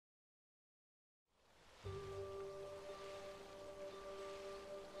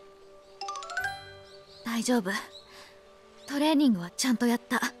大丈夫。トレーニングはちゃんとやっ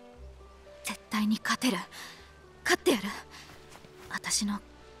た。絶対に勝てる。勝ってやる。私の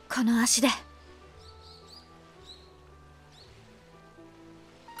この足で。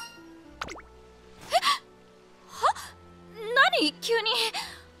何急に。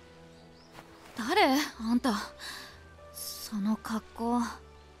誰あんた。その格好。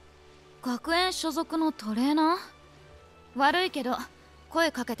学園所属のトレーナー？悪いけど声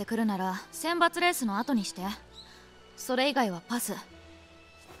かけてくるなら選抜レースの後にして。それ以外はパス。うわー、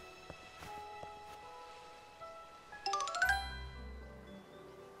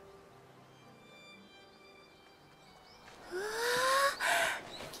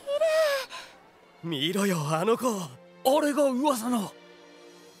綺麗。見ろよ、あの子。あれが噂の。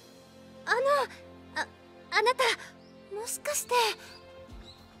あなたもしかして。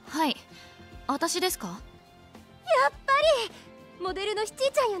はい、私ですか？やっぱりモデルのシチ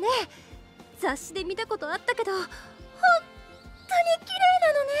ーちゃんよね。雑誌で見たことあったけど本当に綺麗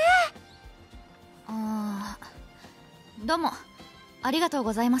なのね。どうもありがとう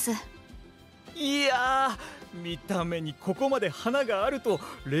ございます。いやー、見た目にここまで花があると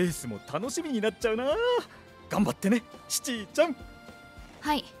レースも楽しみになっちゃうな。頑張ってね、シチーちゃん。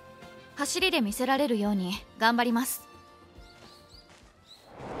はい、走りで見せられるように頑張ります。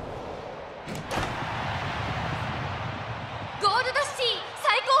ゴールドシティ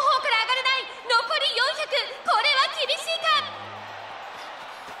最高峰から上がれない。残り400。これは厳しいか。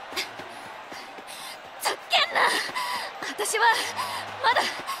ざけんな。私はまだ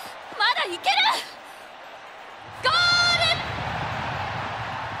いける。ゴー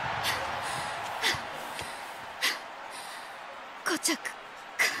ル。5着か。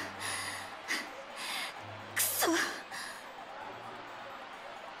くそ。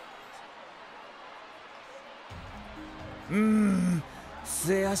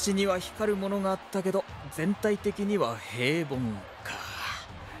末足には光るものがあったけど全体的には平凡か。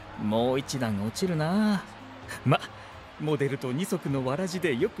もう一段落ちるな。モデルと二足のわらじ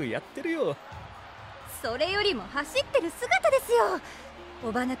でよくやってるよ。それよりも走ってる姿ですよ。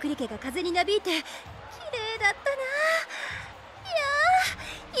尾花栗毛が風になびいて綺麗だったな。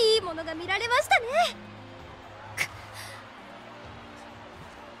いやー、いいものが見られましたね。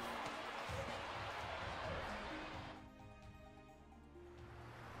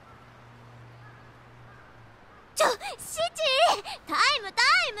シチタイム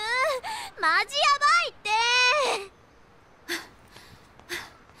マジやばいって。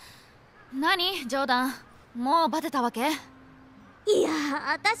何冗談。もうバテたわけ？いや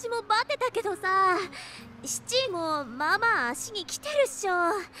ー、私もバテたけどさ、シチもまあまあ足に来てるっしょ。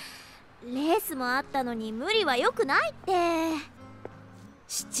レースもあったのに無理は良くないって。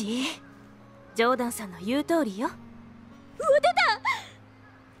シチ、ジョーダンさんの言う通りよ。うわ、出た。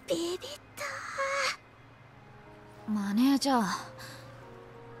ビビった。マネージャ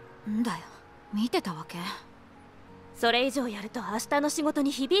ーんだよ、見てたわけ？それ以上やると明日の仕事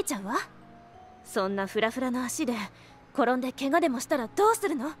に響いちゃうわ。そんなフラフラの足で転んで怪我でもしたらどうす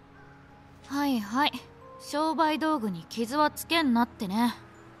るの？はいはい、商売道具に傷はつけんなってね。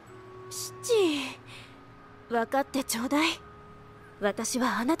シチ、分かってちょうだい。私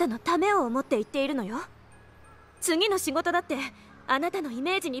はあなたのためを思って言っているのよ。次の仕事だってあなたのイ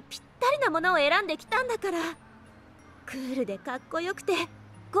メージにぴったりなものを選んできたんだから。クールでかっこよくてゴー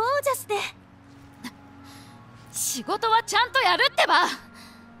ジャスで。仕事はちゃんとやるってば。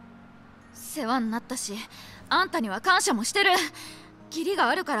世話になったし、あんたには感謝もしてる。義理が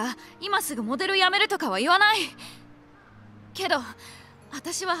あるから今すぐモデル辞めるとかは言わないけど、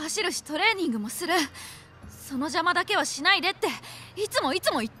私は走るしトレーニングもする。その邪魔だけはしないでっていつも言っ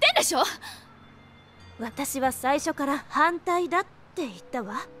てんでしょ。私は最初から反対だって言った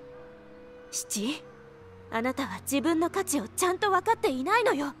わ。シチ、あなたは自分の価値をちゃんと分かっていない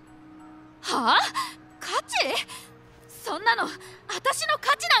のよ。はあ？価値？そんなの私の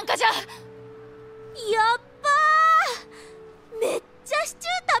価値なんかじゃ。やっばー、めっちゃシチ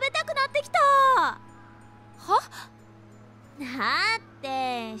ュー食べたくなってきた。は？だっ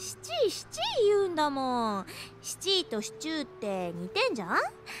てシチ言うんだもん。シチとシチューって似てんじゃん。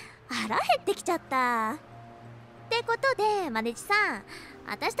腹減ってきちゃった。ってことでマネジさん、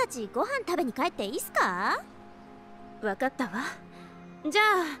私たちご飯食べに帰っていいっすか？分かったわ。じゃあ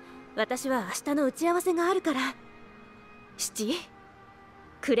私は明日の打ち合わせがあるから。シチ、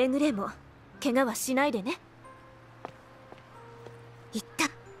くれぐれも怪我はしないでね。言った。は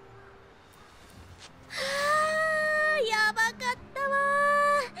あ、やばかった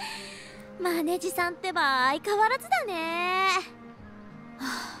わ。マネジさんってば相変わらずだね。は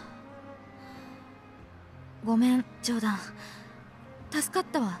あ、ごめんジョーダン、助かっ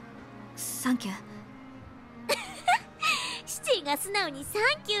たわ。サンキュー。人が素直にサ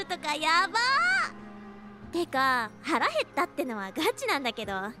ンキューとかやばー。てか腹減ったってのはガチなんだけ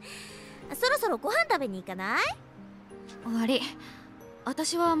ど、そろそろご飯食べに行かない？悪い、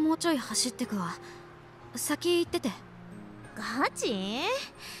私はもうちょい走ってくわ。先行ってて。ガチ？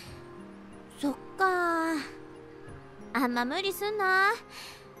そっか、あんま無理すんな。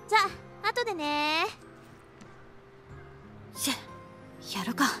じゃあ後でね。や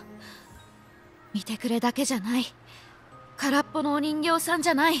るか。見てくれだけじゃない、空っぽのお人形さんじ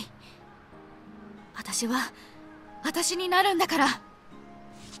ゃない。私は私になるんだから。